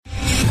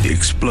The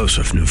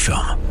explosive new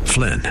film,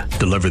 Flynn,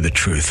 deliver the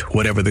truth,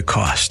 whatever the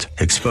cost,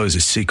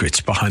 exposes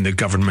secrets behind the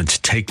government's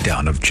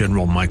takedown of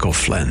General Michael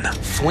Flynn.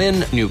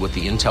 Flynn knew what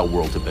the intel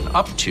world had been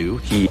up to.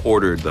 He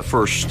ordered the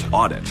first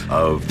audit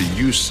of the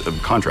use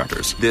of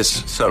contractors.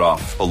 This set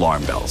off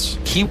alarm bells.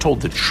 He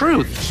told the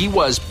truth. He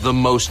was the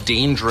most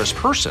dangerous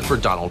person for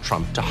Donald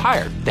Trump to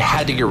hire. They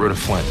had to get rid of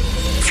Flynn.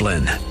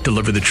 Flynn,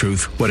 deliver the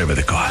truth, whatever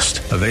the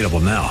cost. Available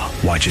now.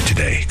 Watch it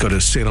today. Go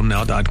to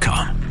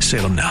salemnow.com.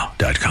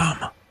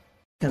 salemnow.com.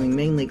 Becoming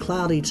mainly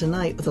cloudy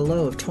tonight with a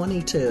low of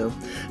 22.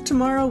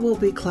 Tomorrow will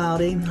be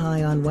cloudy,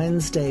 high on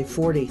Wednesday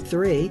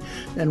 43.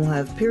 Then we'll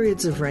have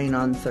periods of rain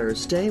on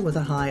Thursday with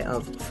a high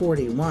of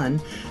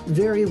 41.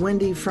 Very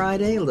windy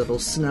Friday, a little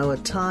snow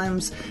at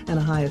times, and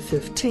a high of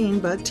 15,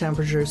 but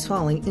temperatures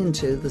falling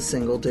into the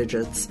single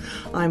digits.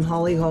 I'm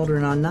Holly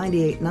Holdren on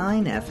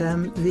 98.9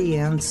 FM, The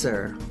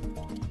Answer.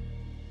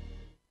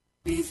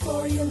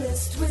 Before you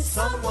list with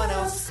someone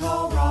else,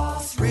 call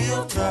Ross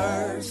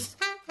Realtors.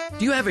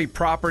 Do you have a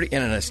property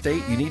in an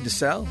estate you need to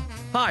sell?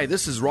 Hi,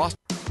 this is Ross.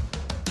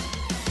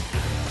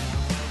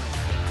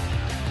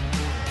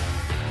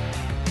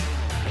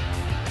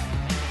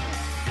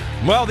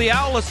 Well, the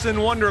Alice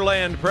in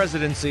Wonderland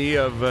presidency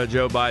of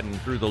Joe Biden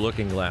through the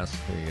looking glass,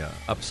 the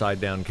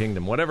upside-down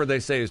kingdom. Whatever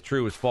they say is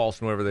true is false,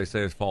 and whatever they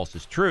say is false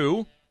is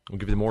true. We'll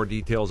give you more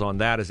details on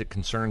that as it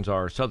concerns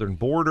our southern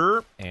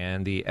border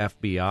and the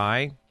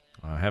FBI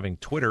having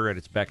Twitter at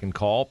its beck and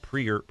call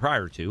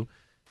prior to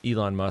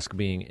Elon Musk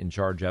being in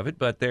charge of it.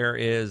 But there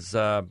is,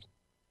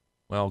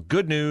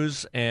 good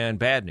news and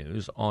bad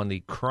news on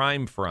the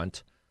crime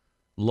front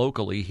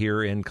locally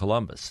here in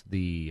Columbus.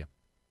 The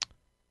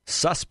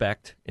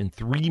suspect in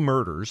 3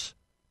 murders,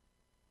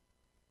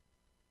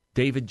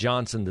 David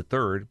Johnson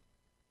III,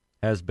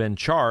 has been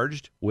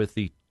charged with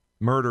the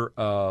murder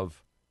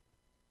of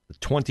the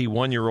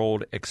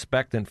 21-year-old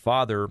expectant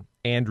father,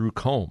 Andrew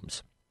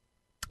Combs.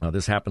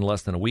 This happened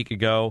less than a week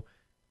ago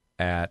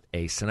at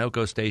a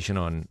Sunoco station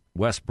on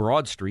West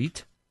Broad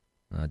Street.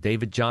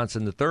 David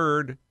Johnson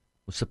III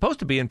was supposed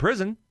to be in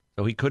prison,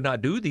 so he could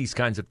not do these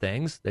kinds of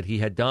things that he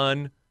had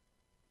done,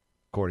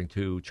 according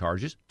to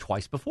charges,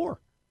 twice before.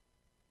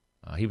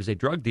 He was a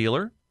drug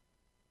dealer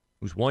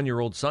whose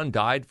 1-year-old son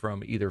died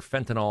from either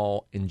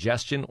fentanyl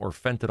ingestion or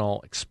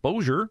fentanyl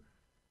exposure.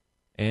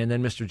 And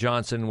then Mr.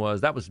 Johnson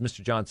that was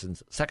Mr.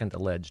 Johnson's second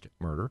alleged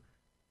murder.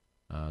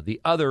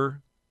 The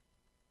other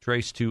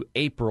traced to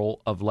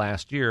April of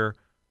last year,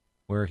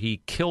 where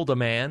he killed a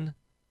man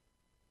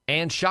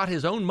and shot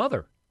his own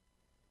mother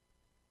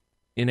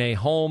in a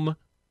home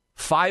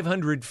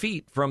 500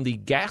 feet from the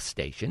gas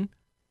station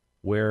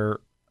where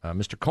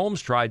Mr.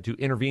 Combs tried to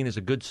intervene as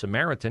a good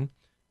Samaritan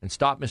and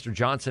stop Mr.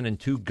 Johnson and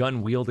 2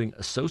 gun-wielding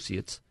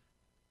associates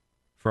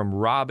from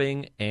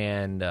robbing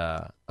and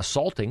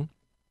assaulting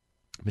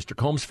Mr.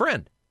 Combs'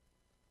 friend.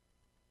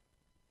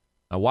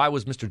 Why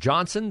was Mr.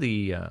 Johnson,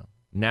 the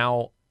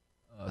now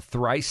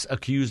thrice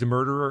accused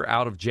murderer,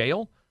 out of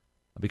jail?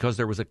 Because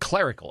there was a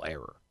clerical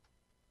error.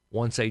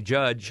 Once a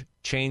judge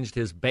changed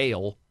his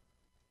bail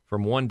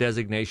from one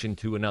designation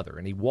to another,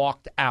 and he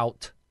walked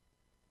out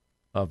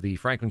of the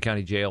Franklin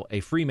County Jail a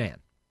free man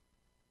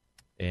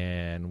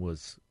and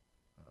was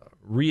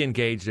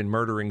re-engaged in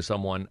murdering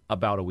someone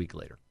about a week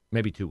later,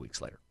 maybe 2 weeks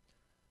later.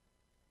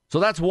 So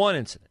that's one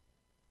incident.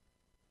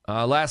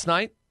 Last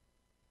night,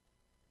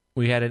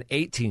 we had an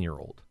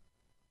 18-year-old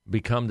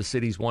become the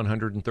city's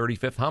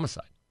 135th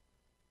homicide.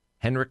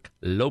 Henrik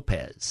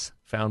Lopez,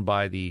 found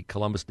by the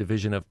Columbus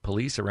Division of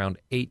Police around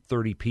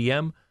 8:30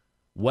 p.m.,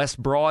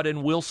 West Broad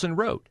and Wilson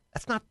Road.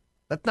 That's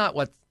not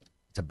what,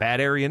 it's a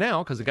bad area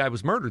now because the guy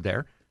was murdered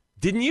there.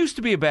 Didn't used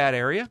to be a bad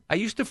area. I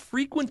used to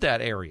frequent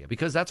that area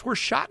because that's where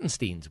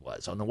Schottenstein's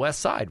was on the west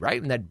side, right?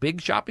 In that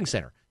big shopping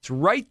center. It's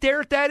right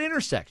there at that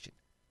intersection.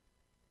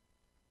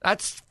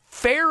 That's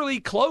fairly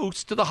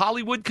close to the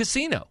Hollywood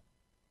Casino.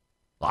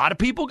 A lot of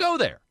people go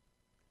there.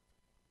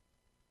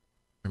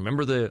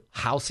 Remember the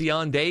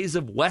halcyon days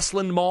of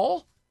Westland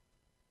Mall?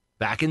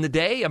 Back in the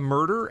day, a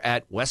murder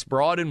at West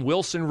Broad and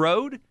Wilson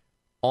Road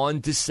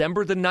on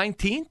December the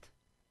 19th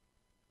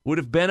would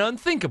have been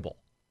unthinkable.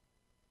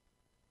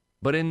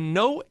 But in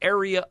no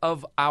area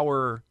of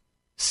our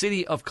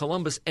city of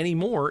Columbus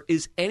anymore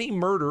is any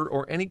murder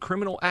or any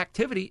criminal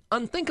activity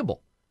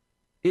unthinkable.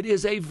 It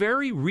is a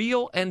very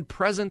real and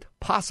present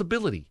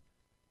possibility,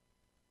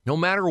 no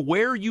matter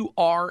where you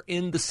are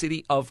in the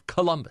city of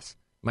Columbus.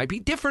 It might be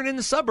different in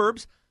the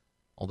suburbs,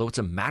 although it's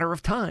a matter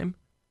of time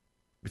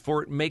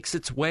before it makes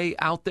its way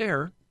out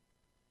there.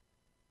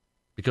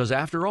 Because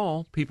after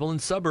all, people in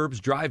suburbs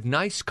drive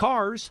nice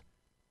cars.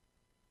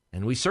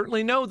 And we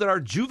certainly know that our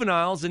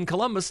juveniles in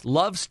Columbus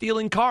love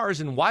stealing cars,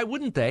 and why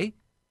wouldn't they?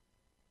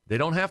 They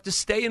don't have to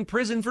stay in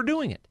prison for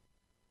doing it.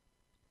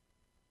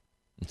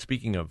 And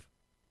speaking of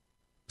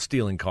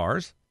stealing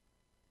cars,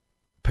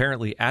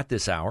 apparently at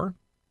this hour,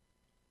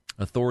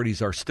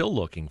 authorities are still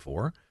looking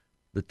for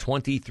the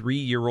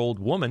 23-year-old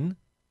woman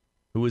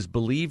who is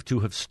believed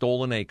to have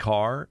stolen a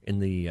car in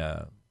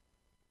the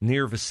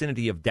near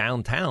vicinity of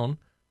downtown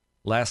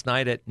last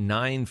night at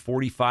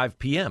 9:45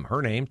 p.m.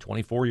 Her name,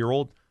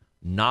 24-year-old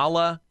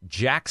Nala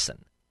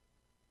Jackson.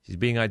 She's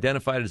being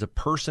identified as a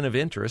person of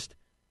interest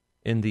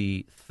in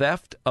the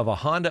theft of a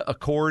Honda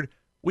Accord,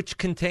 which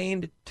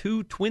contained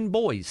 2 twin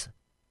boys,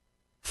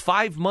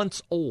 5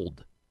 months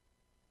old,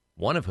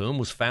 one of whom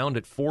was found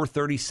at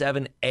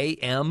 4:37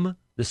 a.m.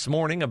 this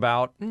morning,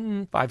 about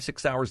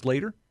 5-6 hours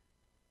later,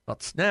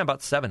 about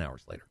 7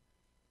 hours later,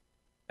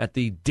 at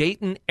the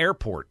Dayton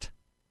airport.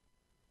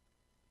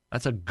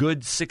 That's a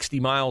good 60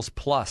 miles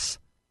plus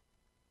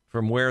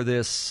from where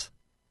this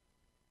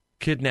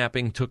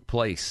kidnapping took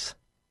place.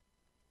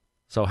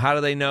 So how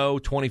do they know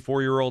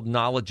 24-year-old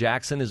Nala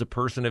Jackson is a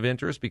person of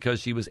interest?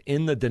 Because she was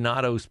in the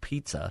Donato's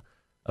Pizza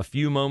a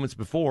few moments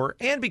before,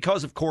 and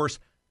because, of course,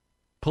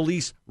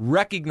 police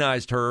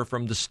recognized her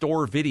from the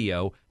store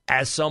video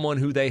as someone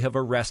who they have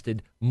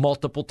arrested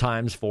multiple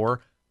times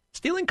for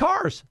stealing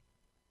cars,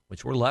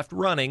 which were left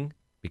running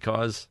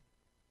because,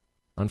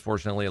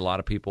 unfortunately, a lot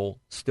of people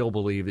still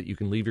believe that you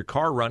can leave your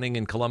car running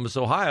in Columbus,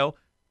 Ohio,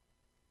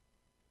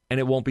 and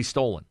it won't be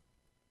stolen.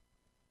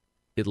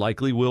 It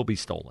likely will be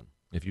stolen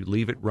if you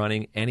leave it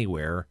running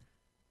anywhere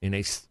in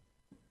a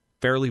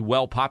fairly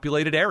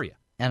well-populated area.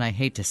 And I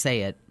hate to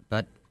say it,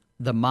 but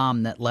the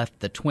mom that left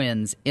the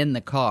twins in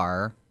the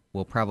car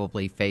will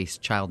probably face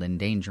child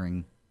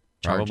endangering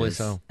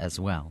charges as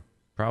well.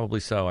 Probably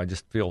so. I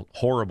just feel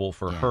horrible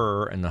for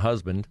her and the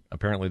husband.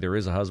 Apparently there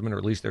is a husband, or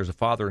at least there's a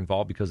father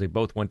involved, because they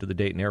both went to the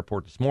Dayton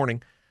airport this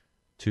morning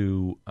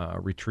to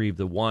retrieve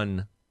the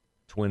one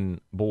twin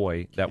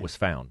boy that was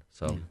found.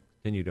 So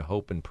continue to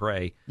hope and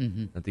pray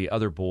that the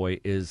other boy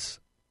is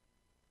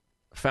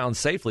found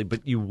safely.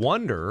 But you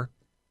wonder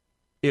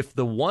if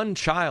the one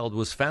child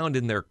was found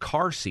in their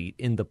car seat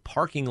in the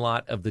parking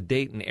lot of the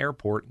Dayton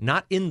airport,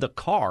 not in the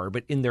car,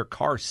 but in their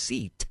car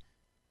seat.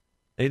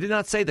 They did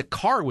not say the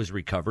car was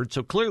recovered,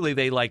 so clearly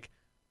they,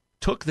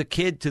 took the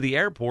kid to the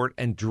airport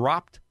and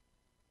dropped,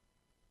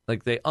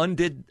 they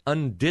undid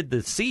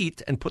the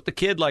seat and put the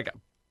kid,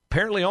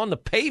 apparently on the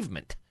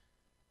pavement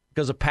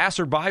because a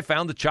passerby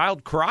found the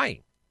child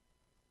crying.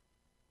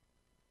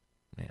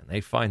 Man,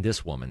 they find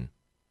this woman.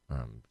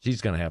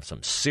 She's going to have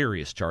some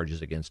serious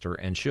charges against her,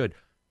 and should.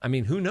 I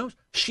mean, who knows?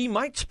 She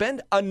might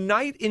spend a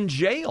night in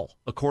jail,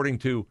 according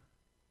to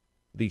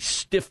the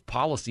stiff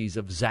policies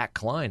of Zach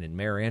Klein and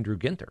Mayor Andrew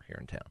Ginther here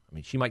in town. I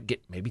mean, she might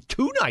get maybe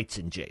 2 nights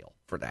in jail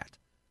for that,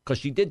 because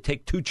she did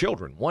take 2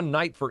 children, 1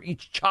 night for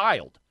each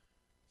child.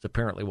 It's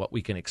apparently what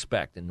we can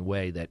expect in the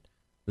way that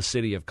the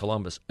city of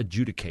Columbus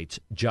adjudicates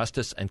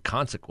justice and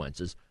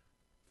consequences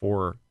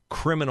for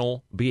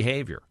criminal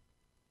behavior.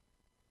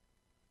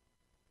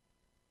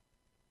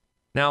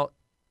 Now,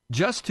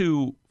 just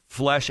to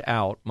flesh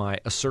out my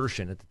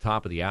assertion at the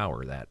top of the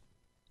hour that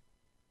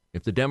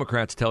if the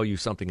Democrats tell you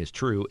something is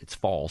true, it's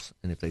false,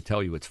 and if they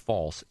tell you it's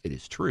false, it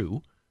is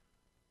true,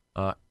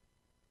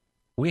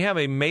 we have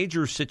a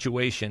major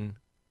situation.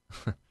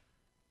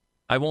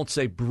 I won't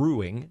say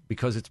brewing,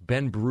 because it's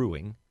been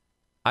brewing.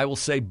 I will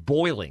say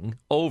boiling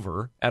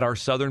over at our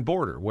southern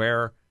border,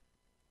 where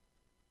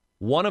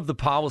one of the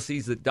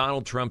policies that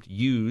Donald Trump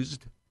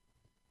used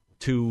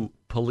to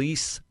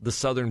police the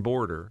southern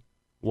border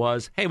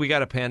was, hey, we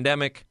got a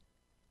pandemic.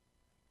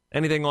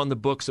 Anything on the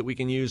books that we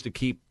can use to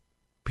keep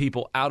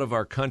people out of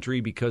our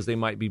country because they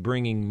might be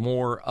bringing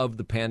more of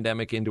the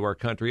pandemic into our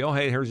country. Oh,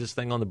 hey, here's this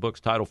thing on the books,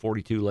 Title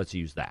 42. Let's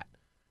use that.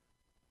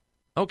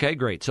 Okay,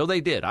 great. So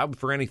they did. I would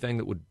for anything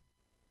that would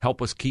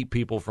help us keep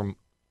people from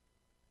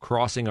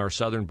crossing our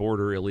southern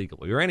border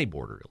illegally, or any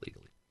border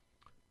illegally.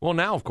 Well,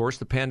 now, of course,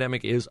 the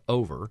pandemic is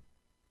over,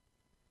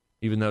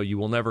 even though you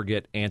will never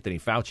get Anthony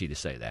Fauci to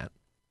say that.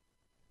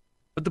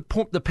 But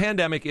the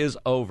pandemic is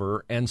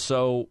over, and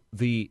so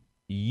the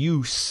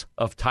use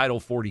of Title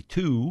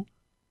 42,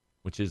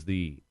 which is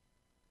the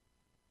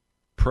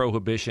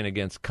prohibition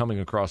against coming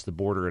across the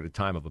border at a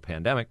time of a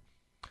pandemic,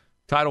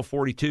 Title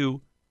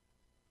 42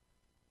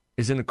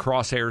 is in the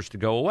crosshairs to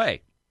go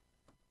away.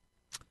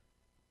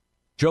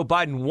 Joe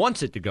Biden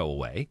wants it to go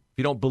away. If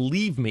you don't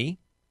believe me,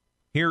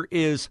 here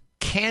is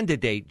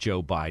candidate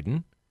Joe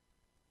Biden,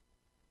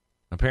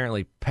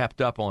 apparently pepped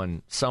up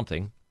on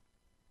something.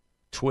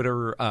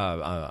 Twitter,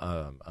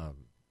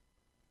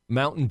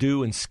 Mountain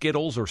Dew and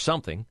Skittles or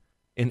something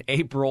in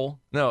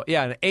April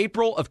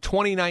of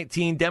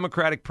 2019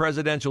 Democratic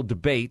presidential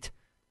debate.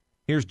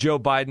 Here's Joe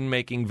Biden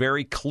making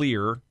very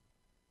clear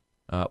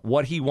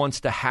what he wants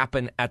to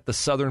happen at the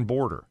southern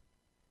border.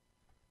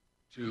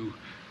 To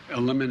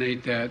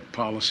eliminate that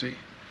policy.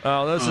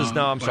 Oh, this is,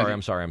 no, I'm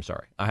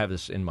sorry. I have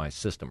this in my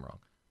system wrong.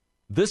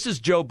 This is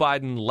Joe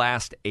Biden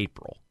last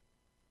April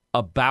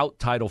about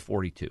Title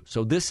 42.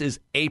 So this is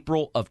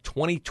April of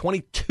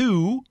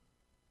 2022,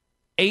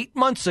 8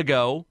 months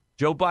ago,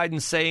 Joe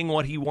Biden saying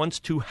what he wants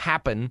to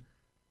happen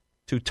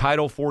to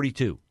Title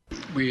 42.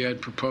 We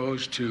had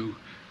proposed to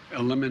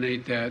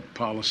eliminate that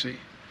policy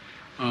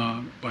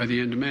by the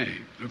end of May.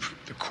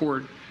 The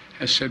court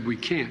has said we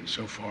can't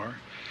so far.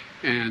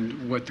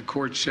 And what the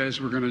court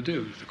says we're going to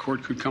do, the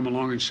court could come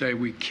along and say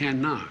we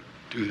cannot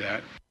do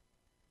that.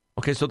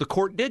 Okay, so the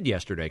court did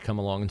yesterday come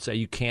along and say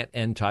you can't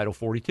end Title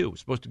 42.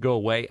 It's supposed to go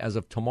away as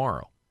of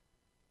tomorrow.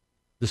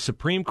 the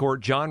Supreme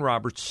Court, John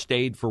Roberts,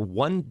 stayed for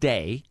 1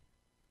 day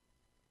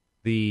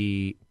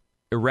the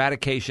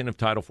eradication of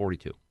Title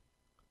 42.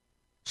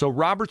 So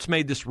Roberts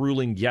made this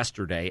ruling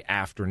yesterday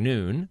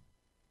afternoon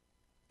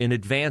in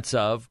advance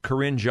of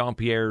Karine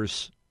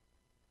Jean-Pierre's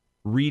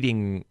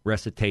reading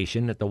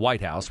recitation at the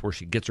White House, where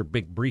she gets her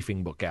big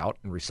briefing book out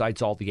and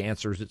recites all the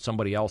answers that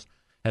somebody else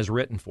has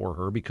written for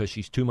her because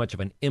she's too much of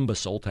an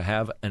imbecile to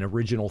have an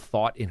original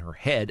thought in her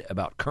head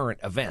about current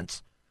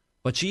events.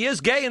 But she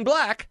is gay and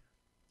black,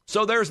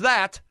 so there's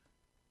that.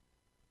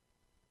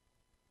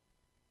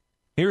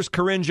 Here's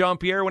Karine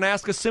Jean-Pierre when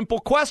asked a simple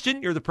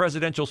question. You're the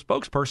presidential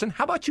spokesperson.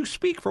 How about you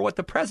speak for what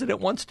the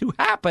president wants to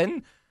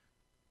happen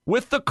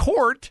with the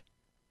court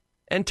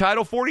and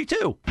Title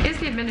 42? Is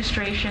the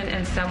administration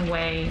in some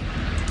way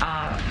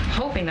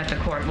hoping that the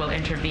court will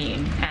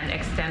intervene and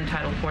extend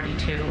Title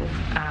 42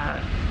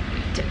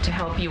 to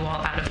help you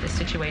all out of this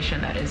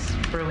situation that is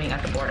brewing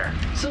at the border?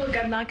 So look,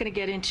 I'm not going to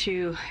get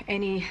into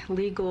any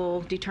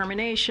legal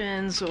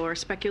determinations or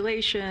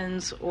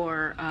speculations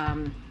or,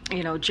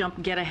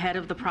 get ahead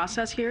of the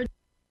process here.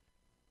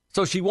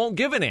 So she won't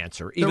give an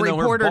answer, even though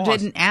her reporter boss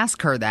didn't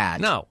ask her that.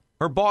 No.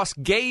 Her boss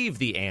gave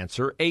the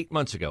answer 8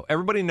 months ago.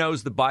 Everybody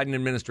knows the Biden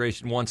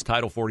administration wants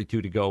Title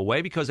 42 to go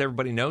away because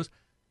everybody knows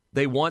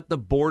they want the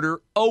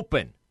border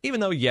open. Even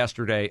though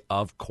yesterday,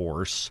 of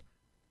course,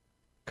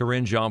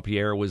 Karine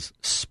Jean-Pierre was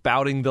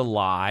spouting the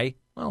lie.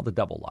 Well, the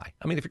double lie.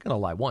 I mean, if you're going to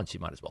lie once,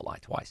 you might as well lie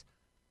twice.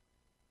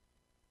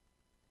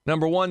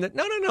 Number one, that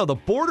no, the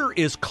border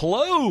is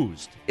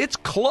closed. It's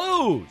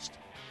closed.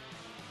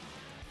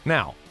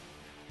 Now,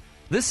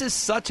 this is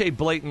such a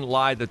blatant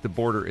lie that the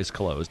border is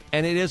closed.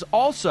 And it is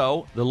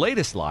also, the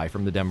latest lie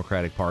from the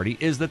Democratic Party,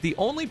 is that the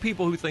only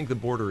people who think the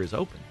border is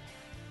open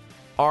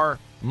are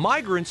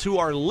migrants who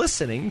are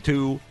listening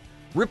to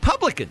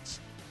Republicans.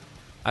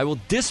 I will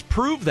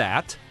disprove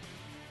that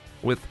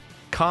with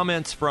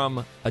comments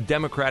from a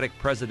Democratic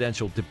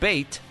presidential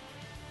debate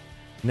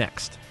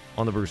next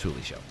on The Bruce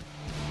Hooley Show.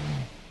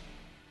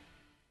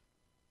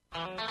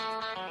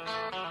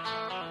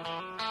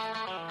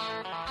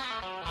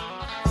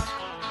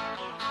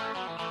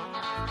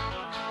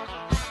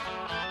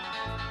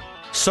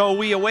 So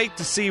we await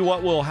to see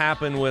what will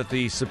happen with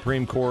the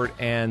Supreme Court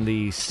and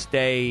the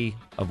stay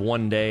of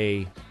 1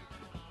 day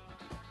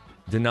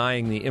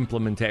denying the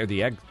implementation,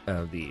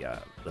 the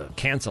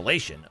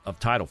cancellation of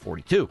Title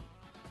 42.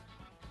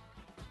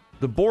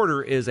 The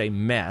border is a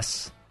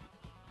mess.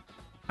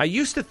 I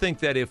used to think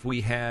that if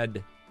we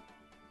had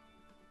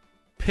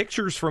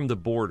pictures from the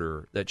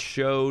border that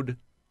showed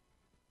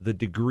the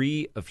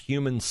degree of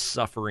human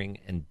suffering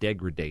and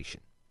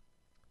degradation,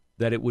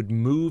 that it would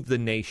move the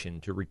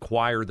nation to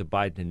require the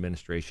Biden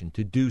administration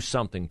to do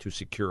something to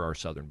secure our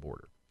southern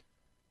border.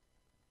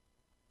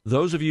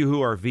 Those of you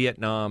who are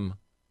Vietnam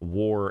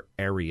War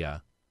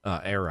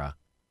era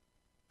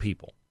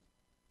people,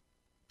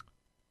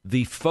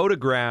 the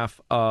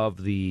photograph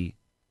of the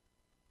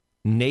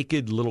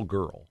naked little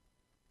girl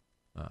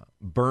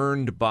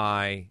burned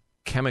by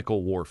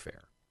chemical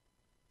warfare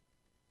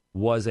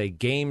was a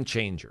game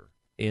changer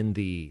in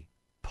the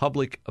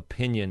public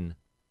opinion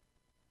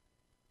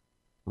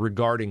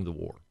regarding the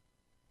war.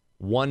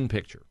 One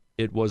picture.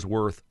 It was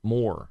worth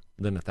more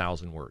than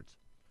 1,000 words.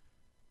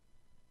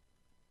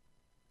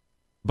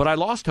 But I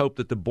lost hope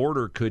that the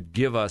border could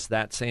give us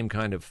that same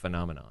kind of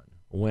phenomenon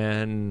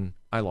when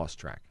I lost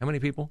track. How many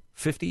people?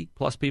 50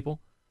 plus people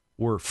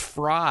were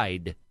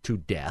fried to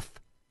death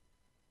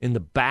in the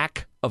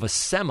back of a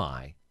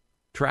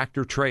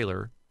semi-tractor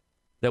trailer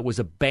that was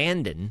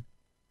abandoned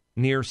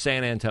near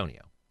San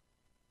Antonio.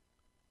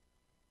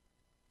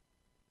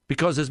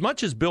 Because as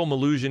much as Bill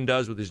Maloogian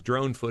does with his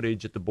drone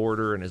footage at the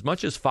border, and as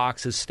much as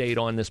Fox has stayed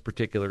on this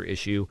particular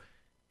issue,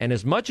 and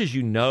as much as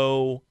you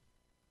know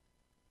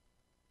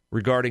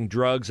regarding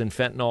drugs and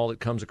fentanyl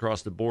that comes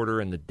across the border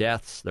and the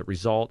deaths that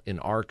result in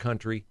our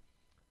country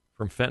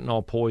from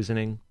fentanyl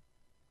poisoning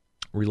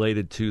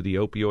related to the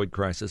opioid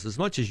crisis, as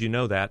much as you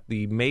know that,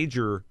 the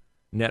major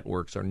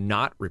networks are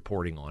not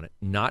reporting on it,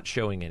 not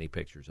showing any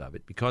pictures of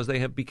it, because they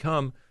have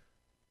become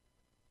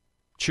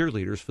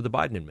cheerleaders for the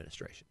Biden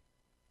administration.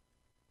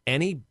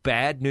 Any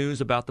bad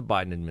news about the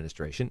Biden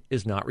administration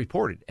is not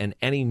reported, and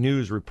any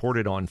news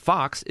reported on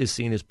Fox is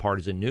seen as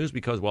partisan news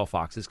because, well,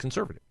 Fox is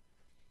conservative.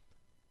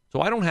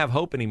 So I don't have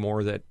hope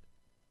anymore that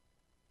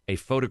a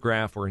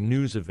photograph or a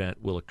news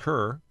event will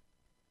occur.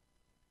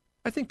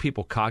 I think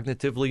people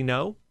cognitively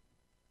know.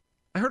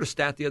 I heard a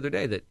stat the other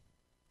day that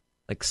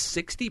like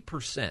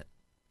 60%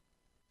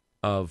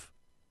 of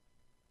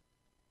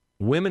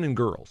women and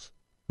girls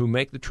who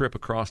make the trip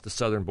across the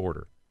southern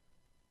border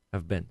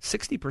have been,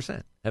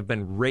 60% have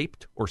been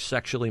raped or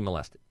sexually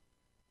molested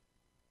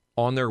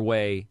on their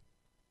way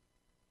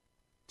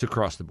to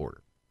cross the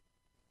border.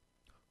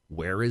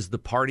 Where is the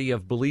party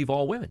of believe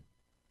all women?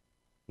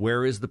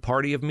 Where is the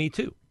party of Me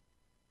Too?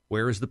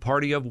 Where is the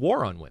party of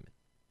war on women?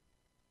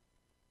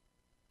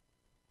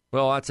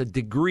 Well, that's a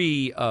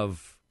degree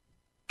of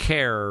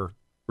care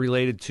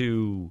related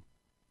to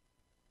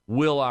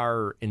will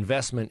our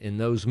investment in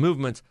those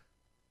movements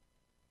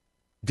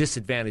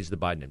disadvantage the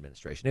Biden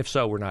administration. If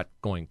so, we're not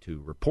going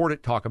to report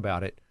it, talk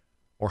about it,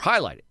 or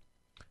highlight it.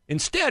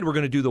 Instead, we're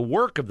going to do the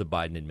work of the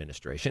Biden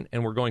administration,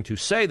 and we're going to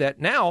say that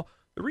now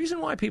the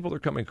reason why people are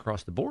coming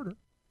across the border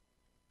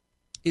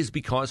is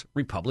because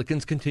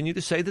Republicans continue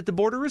to say that the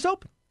border is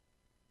open.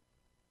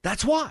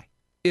 That's why.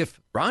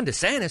 If Ron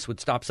DeSantis would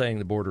stop saying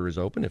the border is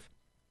open, if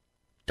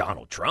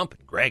Donald Trump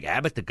and Greg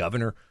Abbott, the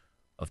governor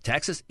of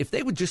Texas, if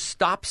they would just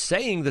stop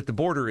saying that the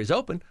border is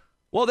open,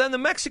 well, then the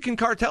Mexican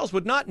cartels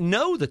would not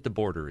know that the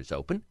border is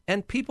open,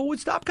 and people would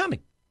stop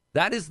coming.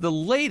 That is the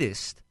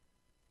latest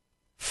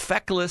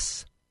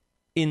feckless,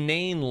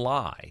 inane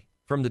lie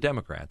from the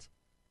Democrats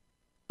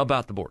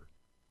about the border.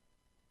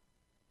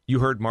 You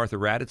heard Martha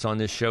Raddatz on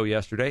this show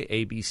yesterday,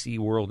 ABC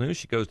World News.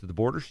 She goes to the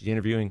border. She's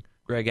interviewing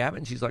Greg Abbott,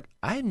 and she's like,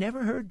 I had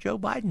never heard Joe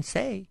Biden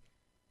say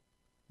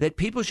that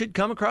people should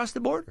come across the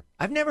border.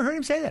 I've never heard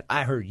him say that.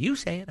 I heard you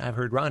say it. I've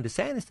heard Ron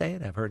DeSantis say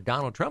it. I've heard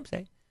Donald Trump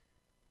say it.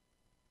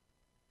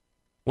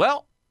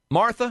 Well,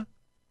 Martha,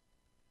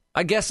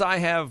 I guess I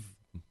have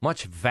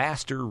much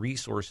vaster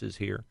resources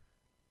here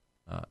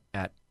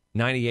at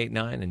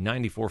 98.9 and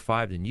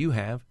 94.5 than you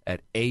have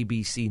at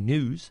ABC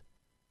News,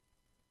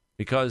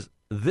 because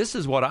this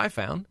is what I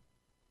found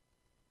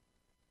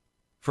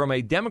from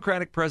a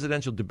Democratic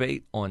presidential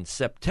debate on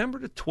September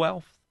the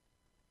 12th,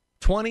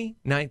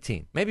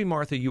 2019. Maybe,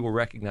 Martha, you will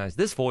recognize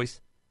this voice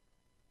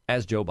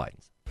as Joe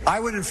Biden's. I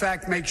would, in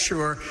fact, make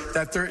sure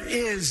that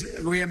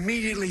we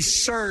immediately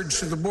surge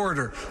to the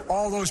border.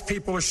 All those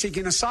people are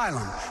seeking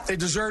asylum. They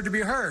deserve to be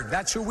heard.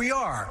 That's who we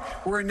are.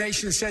 We're a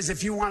nation that says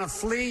if you want to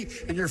flee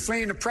and you're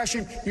fleeing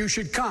oppression, you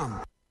should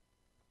come.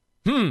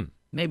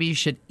 Maybe you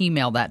should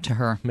email that to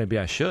her. Maybe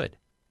I should.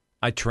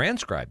 I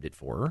transcribed it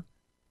for her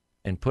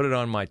and put it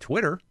on my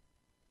Twitter.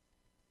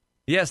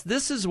 Yes,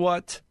 this is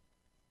what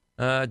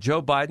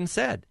Joe Biden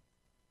said.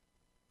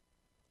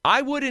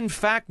 I would, in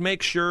fact,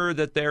 make sure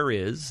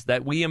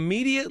that we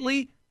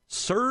immediately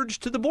surge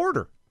to the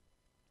border.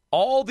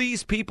 All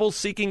these people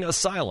seeking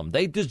asylum,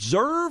 they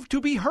deserve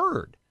to be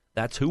heard.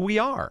 That's who we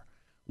are.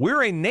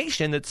 We're a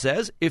nation that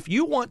says if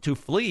you want to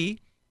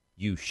flee,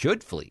 you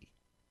should flee.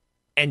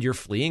 And you're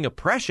fleeing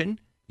oppression,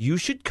 you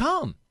should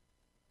come.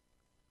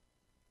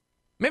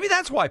 Maybe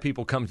that's why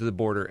people come to the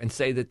border and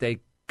say that they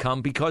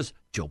come because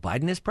Joe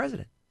Biden is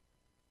president.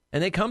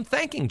 And they come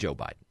thanking Joe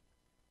Biden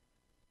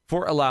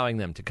for allowing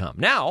them to come.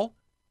 Now,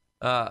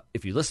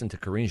 if you listen to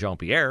Karine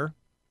Jean-Pierre,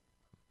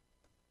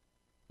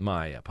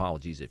 my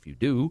apologies if you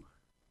do,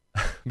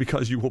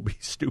 because you will be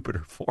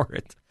stupider for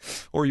it,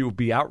 or you will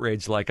be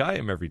outraged like I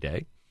am every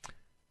day.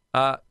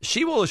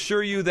 She will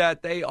assure you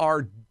that they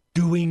are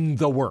doing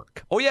the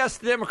work. Oh, yes,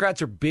 the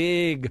Democrats are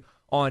big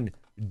on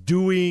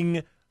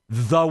doing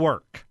the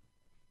work.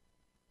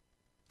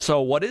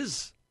 So what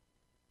is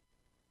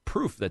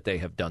proof that they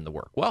have done the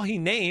work? Well, he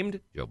named,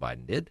 Joe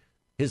Biden did,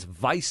 his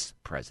vice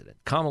president,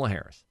 Kamala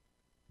Harris,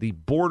 the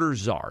border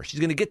czar. She's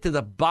going to get to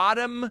the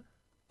bottom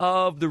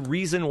of the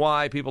reason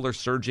why people are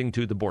surging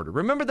to the border.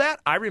 Remember that?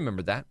 I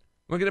remember that.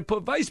 We're going to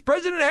put Vice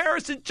President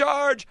Harris in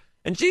charge,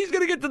 and she's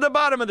going to get to the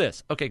bottom of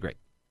this. Okay, great.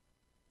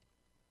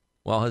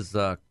 Well, has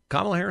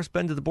Kamala Harris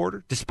been to the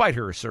border? Despite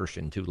her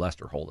assertion to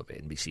Lester Holt of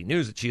NBC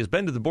News that she has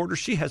been to the border,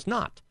 she has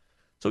not.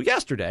 So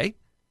yesterday,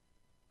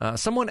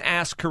 someone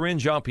asked Karine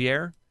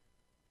Jean-Pierre,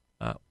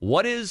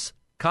 what is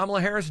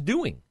Kamala Harris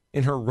doing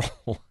in her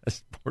role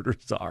as border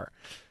czar?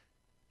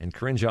 And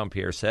Karine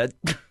Jean-Pierre said,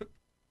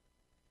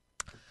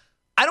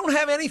 I don't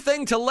have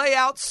anything to lay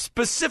out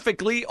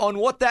specifically on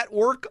what that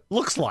work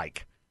looks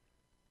like.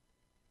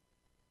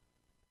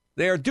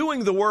 They are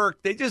doing the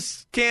work. They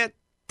just can't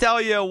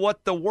tell you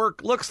what the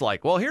work looks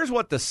like. Well, here's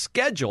what the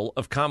schedule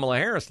of Kamala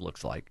Harris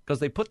looks like, because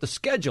they put the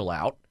schedule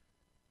out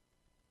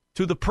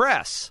to the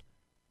press.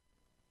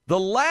 The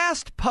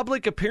last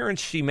public appearance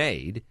she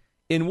made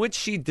in which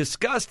she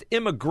discussed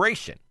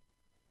immigration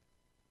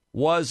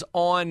was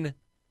on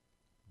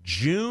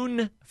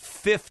June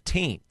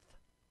 15th.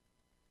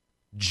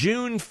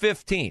 June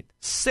 15th,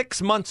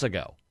 6 months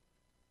ago.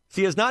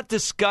 She has not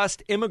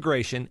discussed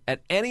immigration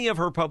at any of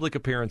her public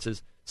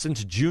appearances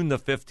since June the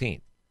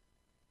 15th.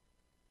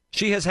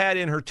 She has had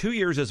in her 2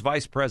 years as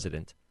vice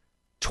president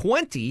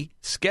 20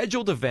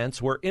 scheduled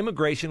events where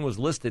immigration was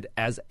listed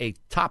as a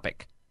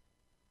topic.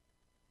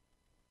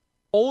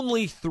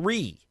 Only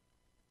three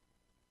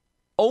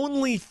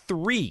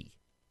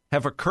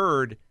have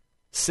occurred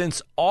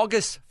since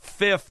August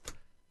 5th,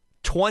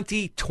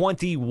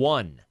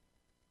 2021.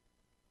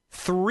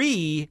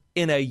 3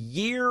 in a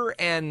year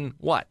and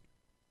what?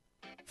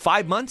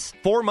 5 months?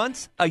 4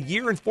 months? A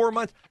year and 4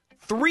 months?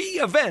 3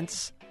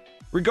 events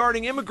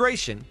regarding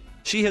immigration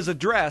she has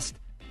addressed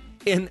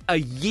in a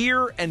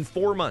year and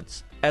 4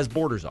 months as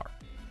border czar.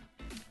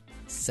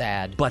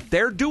 Sad. But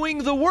they're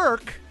doing the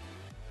work.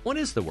 What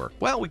is the work?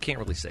 Well, we can't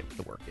really say what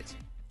the work is.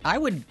 I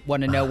would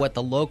want to know what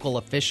the local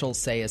officials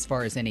say as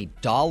far as any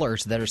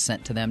dollars that are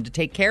sent to them to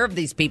take care of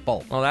these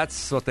people. Well,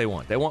 that's what they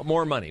want. They want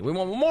more money. We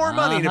want more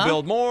money to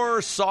build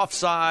more soft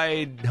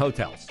side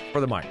hotels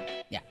for the migrants.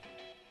 Yeah.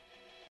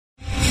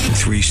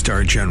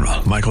 3-star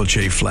general Michael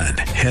J. Flynn,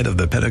 head of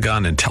the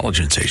Pentagon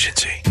Intelligence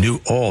Agency,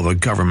 knew all the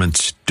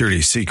government's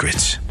dirty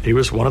secrets. He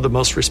was one of the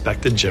most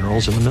respected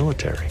generals in the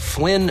military.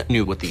 Flynn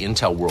knew what the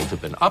intel world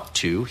had been up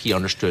to. He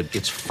understood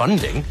its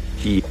funding.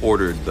 He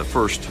ordered the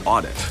first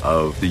audit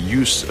of the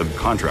use of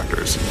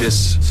contractors.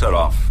 This set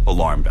off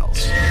alarm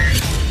bells.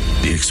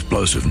 The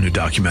explosive new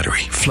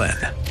documentary, Flynn,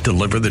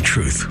 Deliver the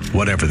Truth,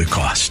 Whatever the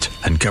Cost,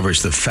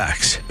 uncovers the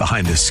facts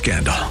behind this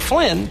scandal.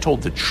 Flynn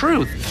told the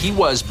truth. He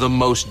was the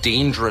most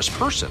dangerous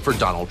person for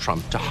Donald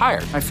Trump to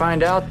hire. I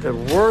find out the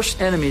worst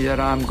enemy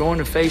that I'm going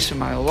to face in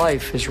my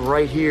life is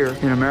right here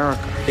in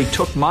America. They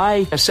took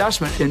my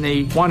assessment and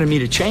they wanted me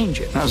to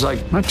change it. And I was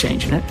like, I'm not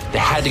changing it. They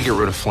had to get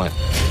rid of Flynn.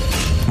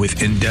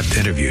 With in-depth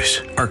interviews,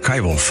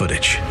 archival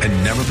footage,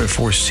 and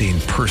never-before-seen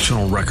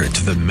personal records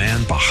of the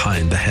man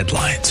behind the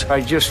headlines.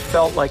 I just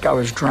felt like I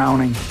was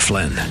drowning.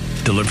 Flynn,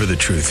 Deliver the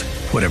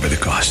Truth, Whatever the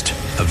Cost.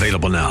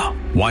 Available now.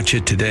 Watch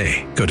it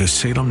today. Go to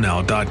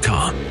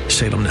salemnow.com.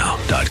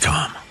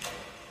 salemnow.com.